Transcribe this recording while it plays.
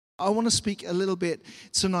I want to speak a little bit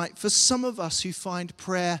tonight for some of us who find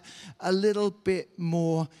prayer a little bit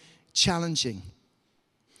more challenging.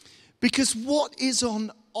 Because what is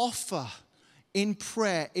on offer in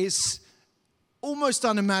prayer is almost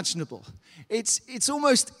unimaginable. It's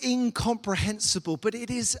almost incomprehensible, but it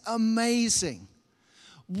is amazing.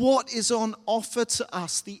 What is on offer to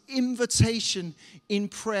us, the invitation in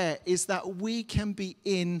prayer, is that we can be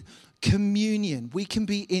in communion. We can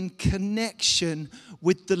be in connection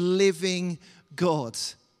with the living God,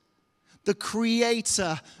 the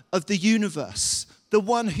creator of the universe. The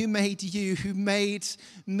one who made you, who made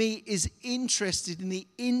me, is interested in the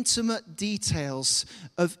intimate details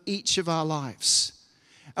of each of our lives.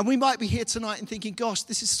 And we might be here tonight and thinking, gosh,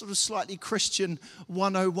 this is sort of slightly Christian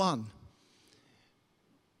 101.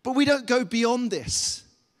 But we don't go beyond this.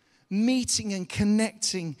 Meeting and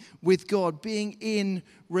connecting with God, being in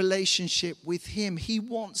relationship with Him. He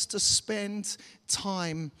wants to spend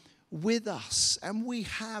time with us, and we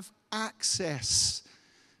have access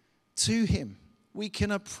to Him. We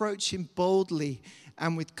can approach Him boldly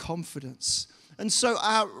and with confidence. And so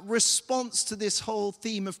our response to this whole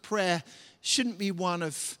theme of prayer shouldn't be one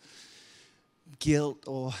of guilt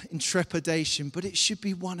or intrepidation, but it should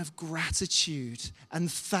be one of gratitude and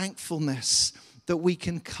thankfulness that we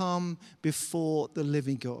can come before the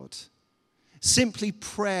living God. Simply,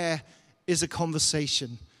 prayer is a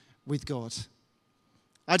conversation with God.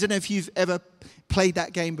 I don't know if you've ever played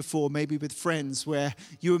that game before, maybe with friends, where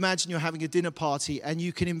you imagine you're having a dinner party and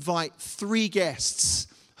you can invite 3 guests.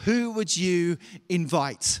 Who would you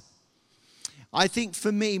invite? I think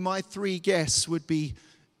for me, my 3 guests would be,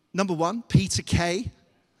 number 1, Peter Kay.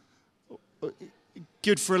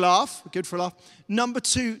 Good for a laugh. Number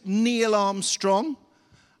 2, Neil Armstrong.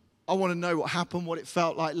 I want to know what happened, what it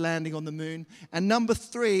felt like landing on the moon. And number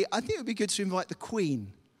 3, I think it would be good to invite the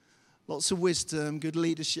Queen. Lots of wisdom, good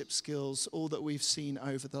leadership skills, all that we've seen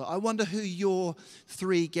over the... I wonder who your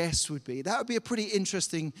 3 guests would be. That would be a pretty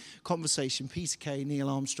interesting conversation. Peter Kay, Neil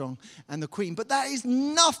Armstrong, and the Queen. But that is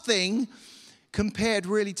nothing compared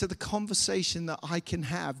really to the conversation that I can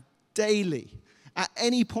have daily, at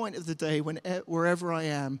any point of the day, wherever I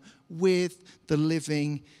am, with the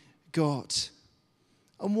living God.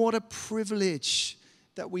 And what a privilege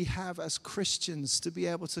that we have as Christians to be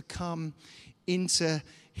able to come into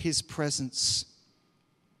His presence.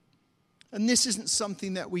 And this isn't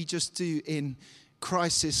something that we just do in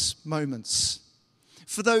crisis moments.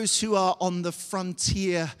 For those who are on the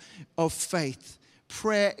frontier of faith,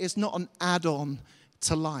 prayer is not an add-on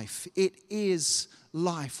to life. It is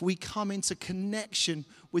life. We come into connection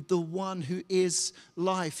with the one who is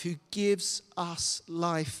life, who gives us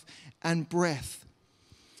life and breath.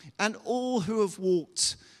 And all who have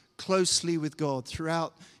walked closely with God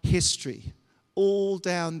throughout history, all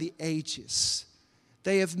down the ages,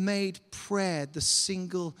 they have made prayer the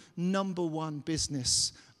single number 1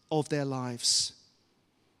 business of their lives.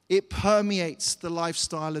 It permeates the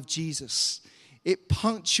lifestyle of Jesus. It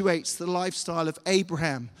punctuates the lifestyle of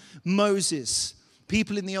Abraham, Moses,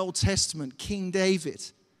 people in the Old Testament, King David.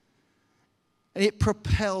 And it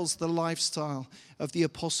propels the lifestyle of the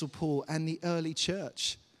Apostle Paul and the early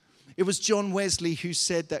church. It was John Wesley who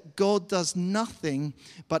said that God does nothing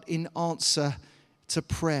but in answer to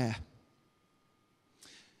prayer.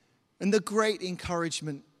 And the great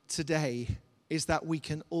encouragement today is that we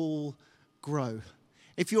can all grow.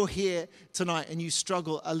 If you're here tonight and you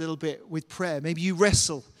struggle a little bit with prayer, maybe you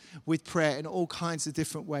wrestle with prayer in all kinds of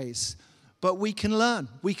different ways, but we can learn,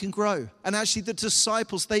 we can grow. And actually the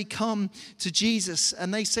disciples, they come to Jesus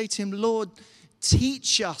and they say to Him, Lord,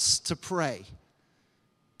 teach us to pray.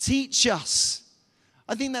 Teach us.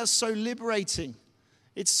 I think that's so liberating.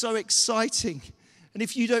 It's so exciting. And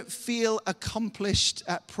if you don't feel accomplished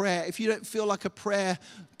at prayer, if you don't feel like a prayer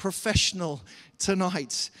professional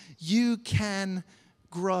tonight, you can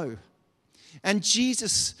grow. And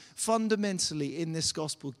Jesus fundamentally in this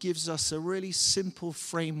gospel gives us a really simple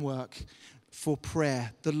framework for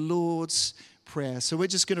prayer, the Lord's Prayer. So we're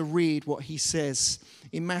just going to read what He says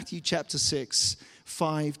in Matthew chapter 6,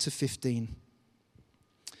 5 to 15.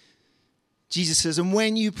 Jesus says, and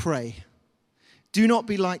when you pray, do not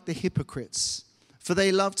be like the hypocrites, for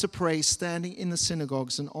they love to pray standing in the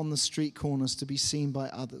synagogues and on the street corners to be seen by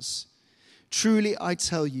others. Truly, I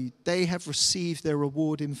tell you, they have received their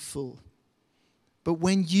reward in full. But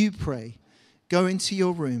when you pray, go into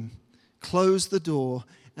your room, close the door,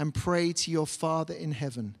 and pray to your Father in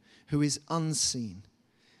heaven, who is unseen.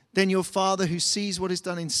 Then your Father who sees what is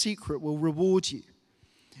done in secret will reward you.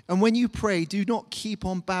 And when you pray, do not keep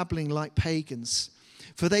on babbling like pagans,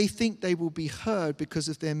 for they think they will be heard because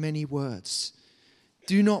of their many words.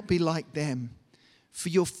 Do not be like them, for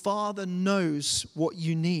your Father knows what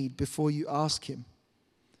you need before you ask him.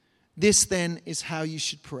 This then is how you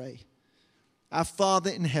should pray. Our Father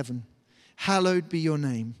in heaven, hallowed be your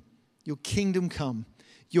name. Your kingdom come,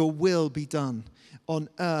 your will be done on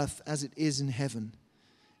earth as it is in heaven.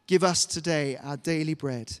 Give us today our daily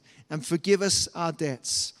bread, and forgive us our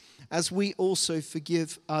debts, as we also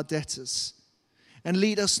forgive our debtors. And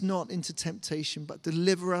lead us not into temptation, but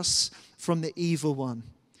deliver us from the evil one.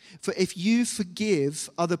 For if you forgive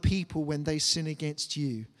other people when they sin against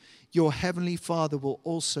you, your heavenly Father will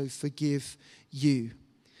also forgive you.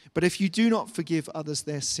 But if you do not forgive others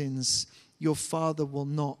their sins, your Father will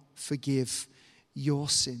not forgive your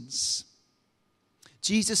sins.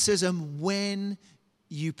 Jesus says, and when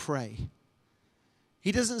you pray.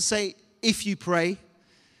 He doesn't say if you pray,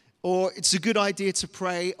 or it's a good idea to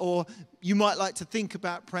pray, or you might like to think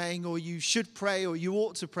about praying, or you should pray, or you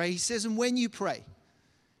ought to pray. He says, and when you pray.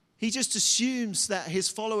 He just assumes that his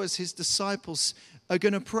followers, his disciples, are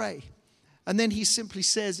going to pray. And then he simply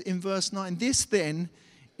says in verse 9, this then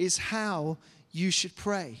is how you should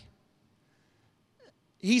pray.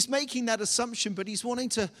 He's making that assumption, but he's wanting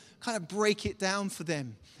to kind of break it down for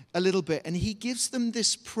them a little bit. And he gives them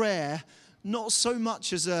this prayer, not so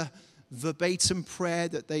much as a verbatim prayer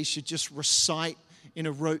that they should just recite in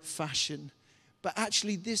a rote fashion, but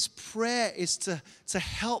actually this prayer is to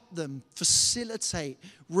help them facilitate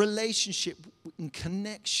relationship and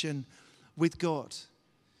connection with God.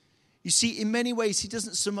 You see, in many ways, he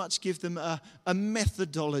doesn't so much give them a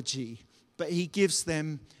methodology, but he gives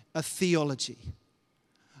them a theology.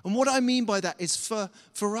 And what I mean by that is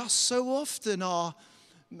for us, so often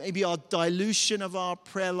maybe our dilution of our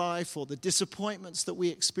prayer life, or the disappointments that we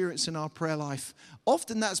experience in our prayer life,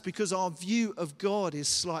 often that's because our view of God is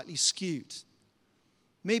slightly skewed.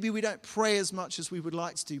 Maybe we don't pray as much as we would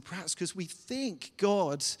like to do, perhaps because we think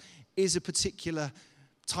God is a particular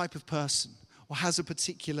type of person or has a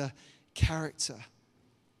particular character.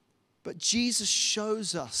 But Jesus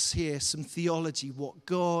shows us here some theology, what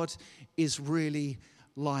God is really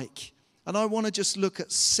like. And I want to just look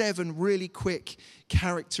at 7 really quick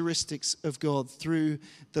characteristics of God through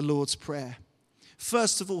the Lord's Prayer.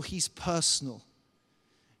 First of all, he's personal.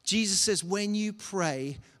 Jesus says, when you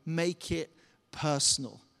pray, make it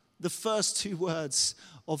personal. The first 2 words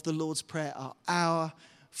of the Lord's Prayer are our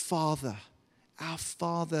Father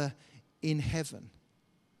in heaven.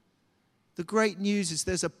 The great news is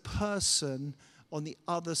there's a person on the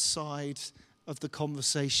other side of the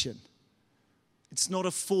conversation. It's not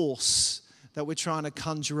a force that we're trying to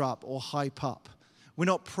conjure up or hype up. We're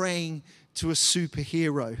not praying to a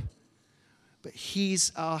superhero, but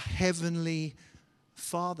he's our heavenly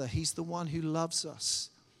Father. He's the one who loves us.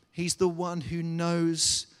 He's the one who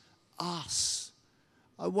knows us.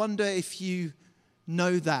 I wonder if you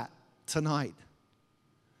know that tonight.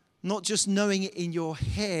 Not just knowing it in your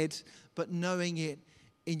head, but knowing it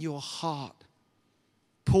in your heart.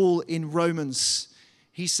 Paul in Romans,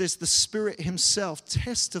 he says, the Spirit himself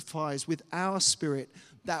testifies with our spirit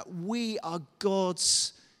that we are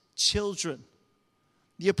God's children.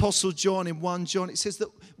 The Apostle John in 1 John, it says that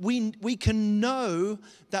we can know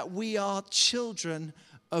that we are children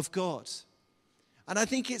of God. And I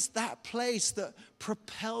think it's that place that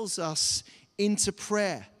propels us into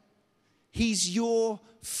prayer. He's your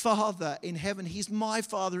Father in heaven. He's my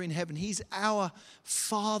Father in heaven. He's our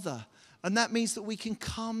Father. And that means that we can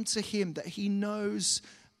come to him, that he knows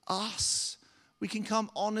us. We can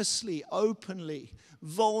come honestly, openly,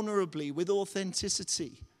 vulnerably, with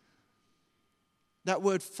authenticity. That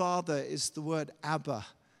word Father is the word Abba,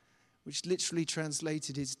 which literally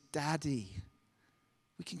translated is daddy.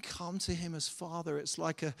 We can come to him as Father. It's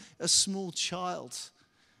like a small child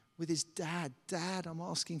with his dad. Dad, I'm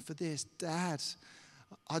asking for this. Dad,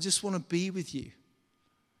 I just want to be with you.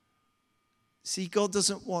 See, God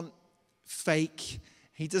doesn't want fake.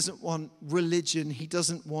 He doesn't want religion. He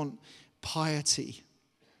doesn't want piety.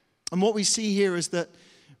 And what we see here is that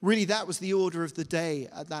really that was the order of the day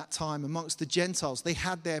at that time amongst the Gentiles. They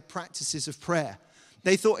had their practices of prayer.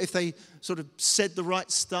 They thought if they sort of said the right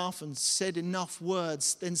stuff and said enough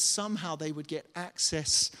words, then somehow they would get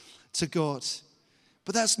access to God.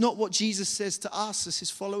 But that's not what Jesus says to us as his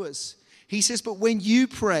followers. He says, but when you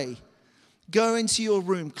pray, go into your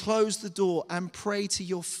room, close the door, and pray to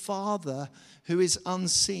your Father who is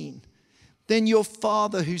unseen. Then your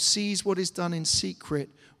Father who sees what is done in secret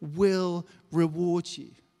will reward you.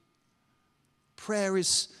 Prayer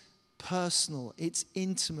is personal. It's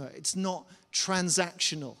intimate. It's not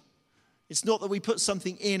transactional. It's not that we put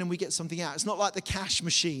something in and we get something out. It's not like the cash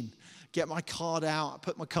machine. Get my card out,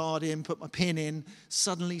 put my card in, put my PIN in,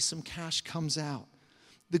 suddenly some cash comes out.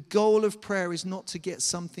 The goal of prayer is not to get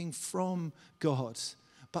something from God,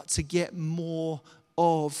 but to get more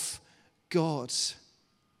of God.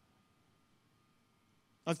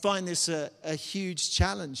 I find this a huge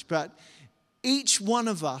challenge, but each one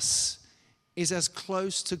of us is as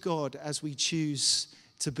close to God as we choose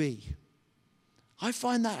to be. I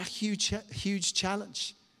find that a huge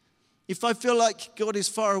challenge. If I feel like God is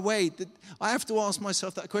far away, I have to ask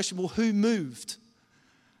myself that question, well, who moved?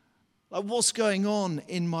 Like, what's going on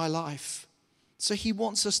in my life? So he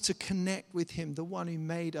wants us to connect with him, the one who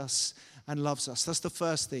made us and loves us. That's the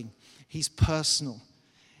first thing. He's personal.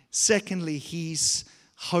 Secondly, he's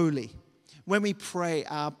holy. When we pray,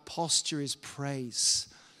 our posture is praise.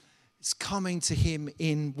 It's coming to him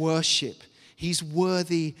in worship. He's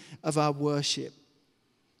worthy of our worship.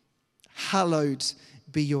 Hallowed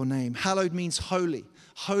be your name. Hallowed means holy.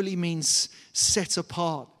 Holy means set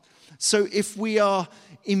apart. So if we are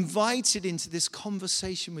invited into this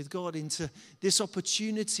conversation with God, into this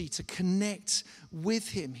opportunity to connect with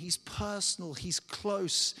him, he's personal, he's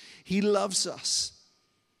close, he loves us.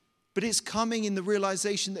 But it's coming in the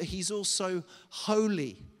realization that he's also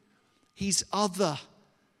holy, he's other,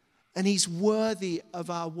 and he's worthy of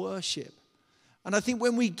our worship. And I think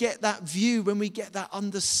when we get that view, when we get that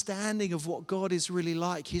understanding of what God is really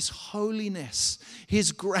like, his holiness,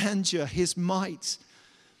 his grandeur, his might,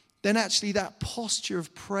 then actually that posture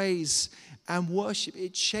of praise and worship,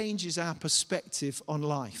 it changes our perspective on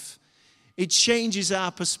life. It changes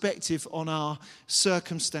our perspective on our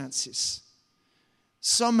circumstances.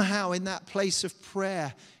 Somehow in that place of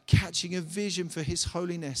prayer, catching a vision for his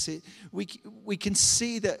holiness, we can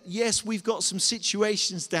see that, yes, we've got some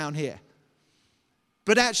situations down here.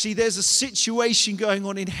 But actually there's a situation going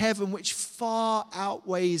on in heaven which far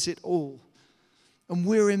outweighs it all. And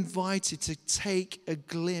we're invited to take a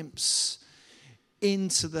glimpse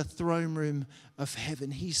into the throne room of heaven.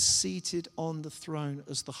 He's seated on the throne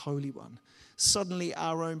as the Holy One. Suddenly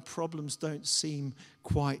our own problems don't seem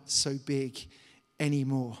quite so big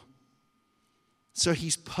anymore. So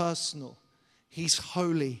he's personal. He's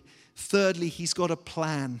holy. Thirdly, he's got a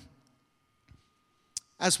plan.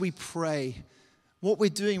 As we pray, what we're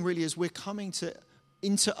doing really is we're coming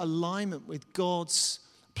into alignment with God's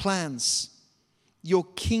plans. Your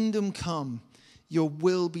kingdom come, your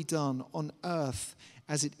will be done on earth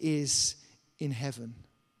as it is in heaven.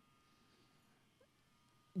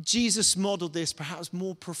 Jesus modeled this perhaps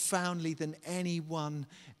more profoundly than anyone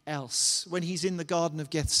else when he's in the Garden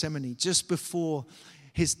of Gethsemane, just before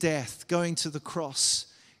his death, going to the cross.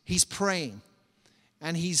 He's praying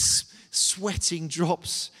and he's sweating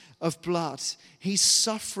drops of blood. He's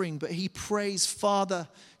suffering, but he prays, Father,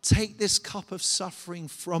 take this cup of suffering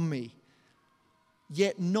from me.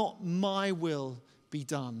 Yet not my will be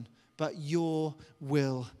done, but your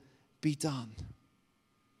will be done.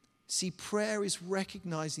 See, prayer is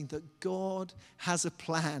recognizing that God has a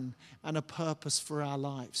plan and a purpose for our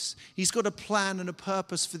lives. He's got a plan and a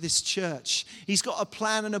purpose for this church. He's got a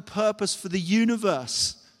plan and a purpose for the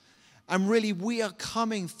universe. And really, we are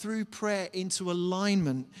coming through prayer into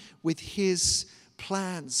alignment with his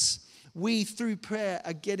plans. We, through prayer,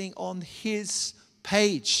 are getting on his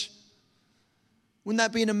page. Wouldn't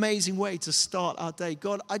that be an amazing way to start our day?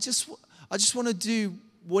 God, I just want to do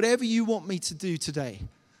whatever you want me to do today.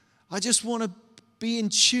 I just want to be in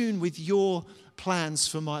tune with your plans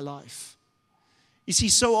for my life. You see,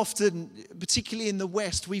 so often, particularly in the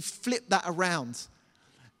West, we've flipped that around.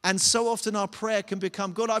 And so often our prayer can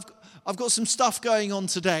become, God, I've got some stuff going on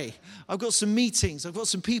today. I've got some meetings. I've got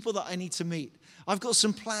some people that I need to meet. I've got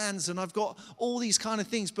some plans and I've got all these kind of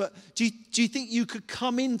things. But do you think you could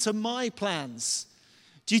come into my plans?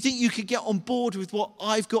 Do you think you could get on board with what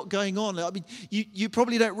I've got going on? I mean, you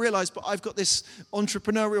probably don't realize, but I've got this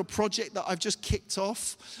entrepreneurial project that I've just kicked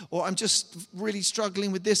off, or I'm just really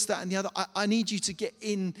struggling with this, that, and the other. I need you to get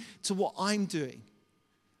into what I'm doing.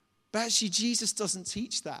 But actually, Jesus doesn't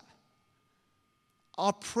teach that.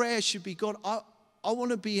 Our prayer should be, God, I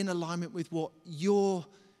want to be in alignment with what you're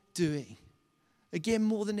doing. Again,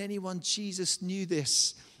 more than anyone, Jesus knew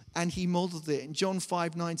this and he modeled it. In John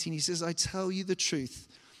 5:19, he says, I tell you the truth.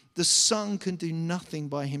 The Son can do nothing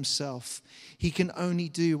by himself. He can only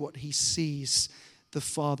do what he sees the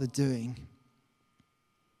Father doing.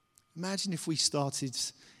 Imagine if we started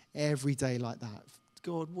every day like that.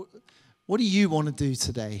 God, what do you want to do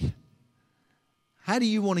today? How do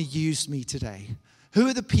you want to use me today? Who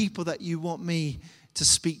are the people that you want me to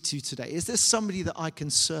speak to today? Is there somebody that I can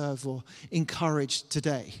serve or encourage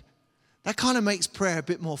today? That kind of makes prayer a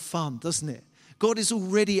bit more fun, doesn't it? God is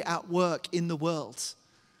already at work in the world.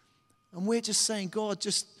 And we're just saying, God,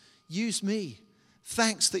 just use me.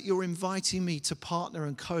 Thanks that you're inviting me to partner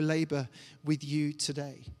and co-labor with you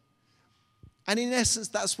today. And in essence,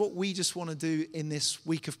 that's what we just want to do in this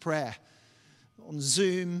week of prayer. On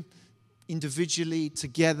Zoom, individually,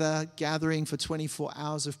 together, gathering for 24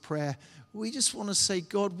 hours of prayer. We just want to say,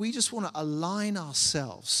 God, we just want to align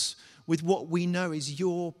ourselves with what we know is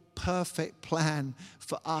your perfect plan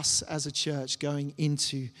for us as a church going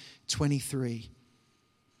into 23.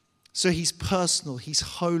 So he's personal, he's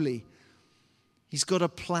holy, he's got a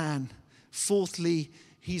plan. Fourthly,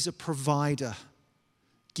 he's a provider.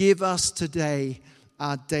 Give us today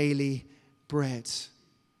our daily bread.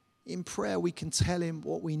 In prayer, we can tell him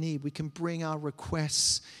what we need. We can bring our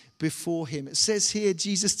requests before him. It says here,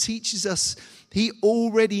 Jesus teaches us he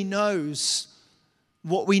already knows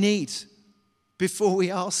what we need before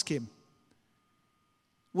we ask him.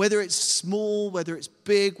 Whether it's small, whether it's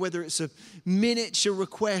big, whether it's a miniature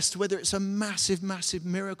request, whether it's a massive, massive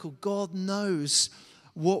miracle, God knows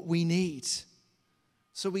what we need.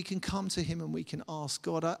 So we can come to him and we can ask,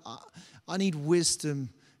 God, I need wisdom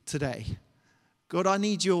today. God, I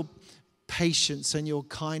need your patience and your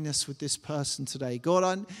kindness with this person today.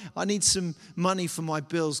 God, I need some money for my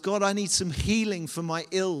bills. God, I need some healing for my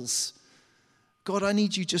ills. God, I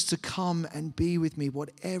need you just to come and be with me.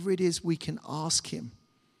 Whatever it is, we can ask him.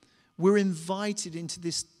 We're invited into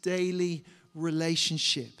this daily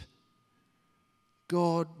relationship.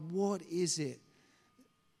 God, what is it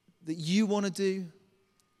that you want to do?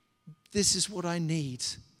 This is what I need.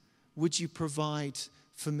 Would you provide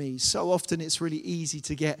for me? So often it's really easy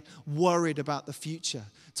to get worried about the future,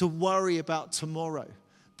 to worry about tomorrow,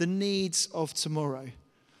 the needs of tomorrow.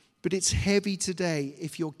 But it's heavy today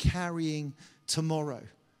if you're carrying tomorrow.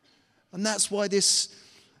 And that's why this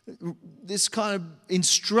kind of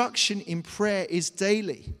instruction in prayer is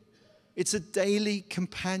daily. It's a daily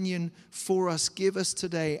companion for us. Give us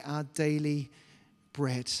today our daily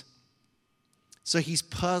bread. So he's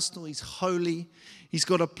personal, he's holy, he's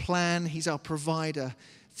got a plan, he's our provider.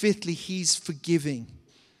 Fifthly, he's forgiving.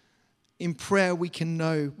 In prayer, we can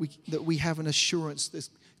know that we have an assurance.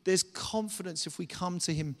 There's confidence if we come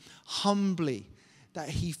to him humbly that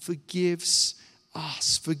he forgives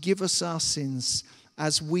us. Forgive us our sins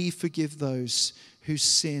as we forgive those who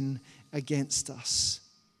sin against us.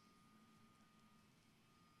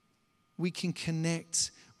 We can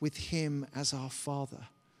connect with him as our Father.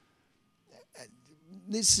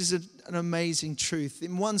 This is an amazing truth.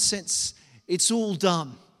 In one sense, it's all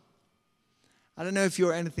done. I don't know if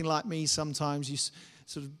you're anything like me. Sometimes you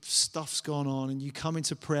sort of stuff's gone on and you come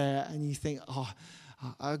into prayer and you think,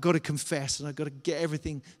 I've got to confess and I've got to get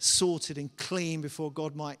everything sorted and clean before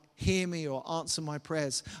God might hear me or answer my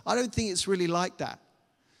prayers. I don't think it's really like that.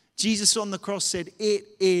 Jesus on the cross said, it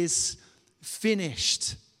is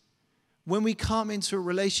finished. When we come into a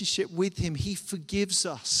relationship with him, he forgives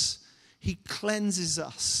us. He cleanses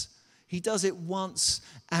us. He does it once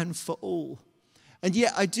and for all. And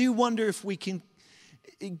yet I do wonder if we can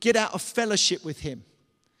get out of fellowship with him.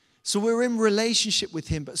 So we're in relationship with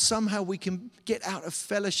him, but somehow we can get out of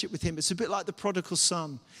fellowship with him. It's a bit like the prodigal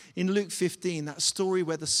son in Luke 15, that story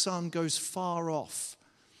where the son goes far off.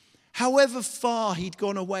 However far he'd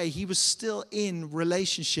gone away, he was still in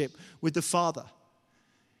relationship with the Father.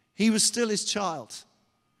 He was still his child.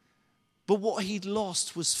 But what he'd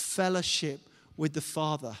lost was fellowship with the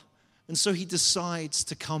Father. And so he decides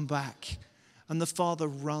to come back. And the Father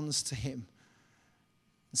runs to him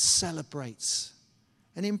and celebrates.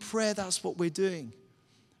 And in prayer, that's what we're doing.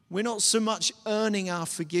 We're not so much earning our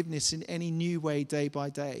forgiveness in any new way day by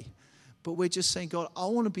day, but we're just saying, God, I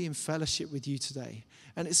want to be in fellowship with you today.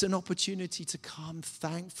 And it's an opportunity to come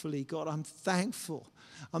thankfully. God, I'm thankful.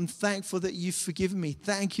 I'm thankful that you've forgiven me.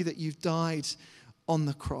 Thank you that you've died on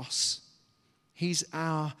the cross. He's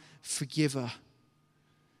our forgiver.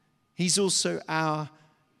 He's also our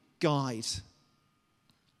guide.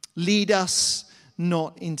 Lead us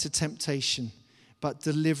not into temptation, but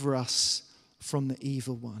deliver us from the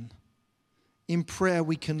evil one. In prayer,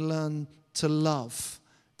 we can learn to love,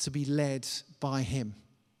 to be led by him.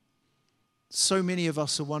 So many of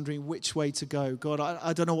us are wondering which way to go. God,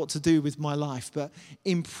 I don't know what to do with my life. But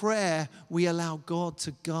in prayer, we allow God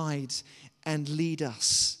to guide and lead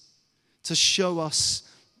us, to show us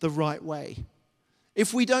the right way.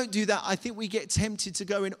 If we don't do that, I think we get tempted to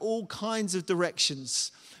go in all kinds of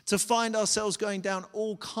directions, to find ourselves going down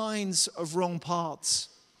all kinds of wrong paths.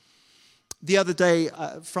 The other day,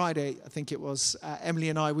 Friday, I think it was, Emily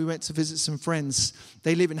and I, we went to visit some friends.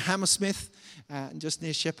 They live in Hammersmith, just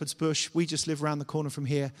near Shepherd's Bush. We just live around the corner from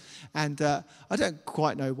here. And I don't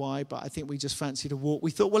quite know why, but I think we just fancied a walk. We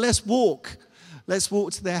thought, well, let's walk. Let's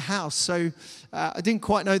walk to their house. So I didn't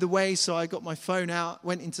quite know the way, so I got my phone out,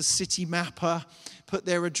 went into City Mapper, put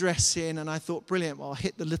their address in, and I thought, brilliant, well, I'll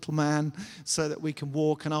hit the little man so that we can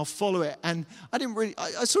walk, and I'll follow it. And I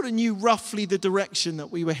sort of knew roughly the direction that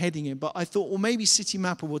we were heading in, but I thought, well, maybe City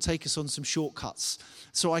Mapper will take us on some shortcuts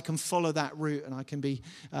so I can follow that route and I can be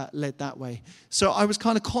led that way. So I was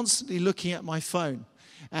kind of constantly looking at my phone.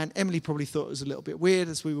 And Emily probably thought it was a little bit weird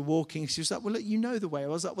as we were walking. She was like, well, look, you know the way. I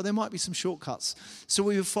was like, well, there might be some shortcuts. So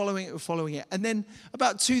we were following it. And then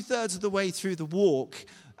about 2/3 of the way through the walk,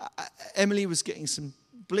 Emily was getting some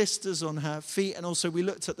blisters on her feet. And also we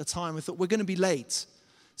looked at the time. We thought, we're going to be late.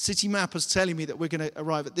 City Mapper's telling me that we're going to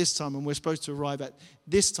arrive at this time and we're supposed to arrive at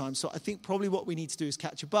this time. So I think probably what we need to do is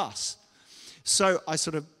catch a bus. So I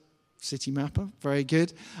sort of, City Mapper, very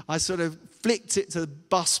good. I sort of flicked it to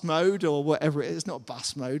bus mode or whatever it is. It's not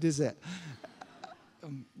bus mode, is it?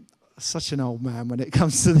 Such an old man when it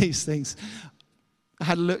comes to these things. I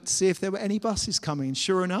had a look to see if there were any buses coming. And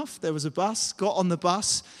sure enough, there was a bus, got on the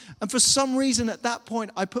bus. And for some reason at that point,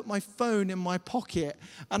 I put my phone in my pocket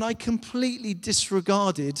and I completely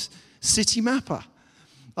disregarded City Mapper.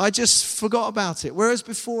 I just forgot about it. Whereas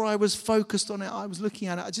before I was focused on it, I was looking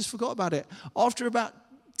at it, I just forgot about it. After about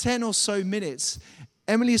 10 or so minutes,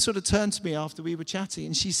 Emily sort of turned to me after we were chatting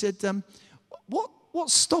and she said, what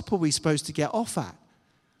stop are we supposed to get off at?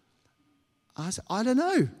 I said, I don't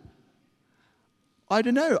know.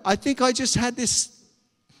 I think I just had this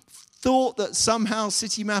thought that somehow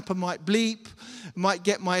City Mapper might bleep, might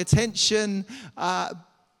get my attention,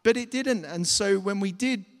 but it didn't. And so when we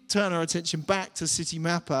did turn our attention back to City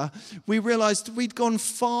Mapper, we realized we'd gone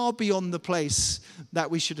far beyond the place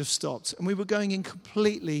that we should have stopped. And we were going in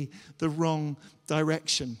completely the wrong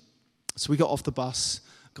direction. So we got off the bus,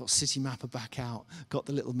 got City Mapper back out, got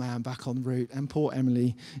the little man back en route. And poor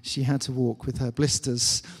Emily, she had to walk with her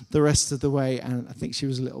blisters the rest of the way. And I think she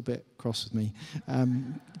was a little bit cross with me.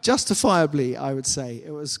 Justifiably, I would say.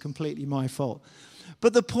 It was completely my fault.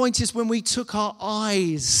 But the point is, when we took our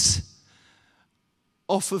eyes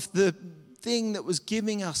off of the thing that was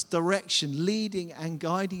giving us direction, leading and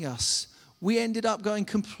guiding us, we ended up going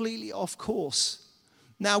completely off course.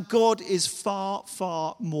 Now, God is far,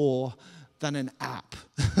 far more than an app,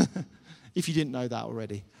 if you didn't know that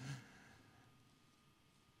already.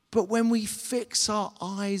 But when we fix our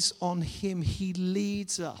eyes on Him, He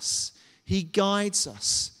leads us. He guides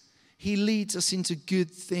us. He leads us into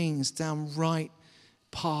good things, down right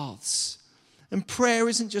paths. And prayer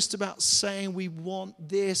isn't just about saying we want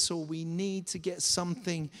this or we need to get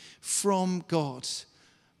something from God.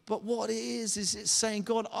 But what it is it's saying,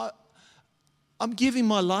 God, I'm giving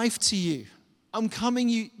my life to you. I'm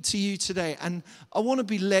coming to you today, and I want to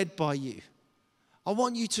be led by you. I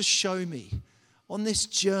want you to show me on this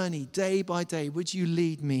journey, day by day. Would you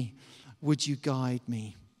lead me? Would you guide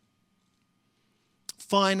me?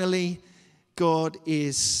 Finally, God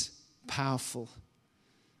is powerful.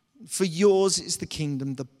 For yours is the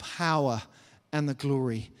kingdom, the power, and the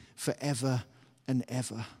glory forever and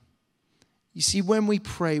ever. You see, when we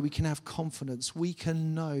pray, we can have confidence. We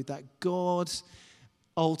can know that God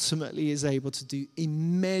ultimately is able to do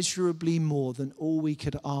immeasurably more than all we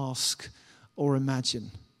could ask or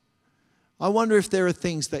imagine. I wonder if there are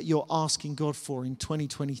things that you're asking God for in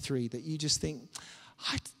 2023 that you just think,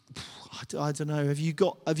 I don't know, have you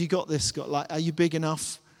got this, God? Like, are you big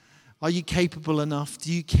enough? Are you capable enough?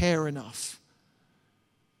 Do you care enough?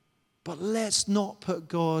 But let's not put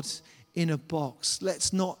God in a box.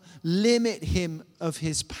 Let's not limit Him of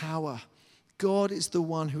His power. God is the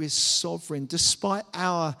one who is sovereign. Despite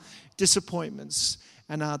our disappointments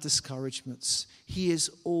and our discouragements, He is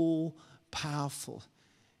all powerful.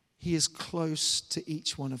 He is close to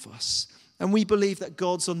each one of us. And we believe that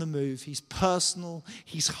God's on the move. He's personal.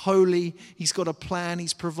 He's holy. He's got a plan.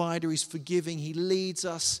 He's provider. He's forgiving. He leads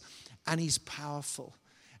us. And He's powerful.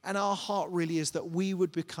 And our heart really is that we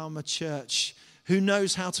would become a church who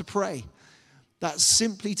knows how to pray. That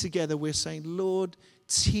simply together we're saying, Lord,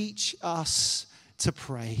 teach us to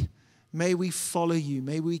pray. May we follow you.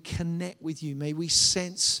 May we connect with you. May we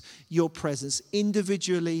sense your presence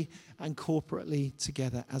individually and corporately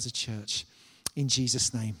together as a church. In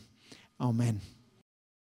Jesus' name, amen.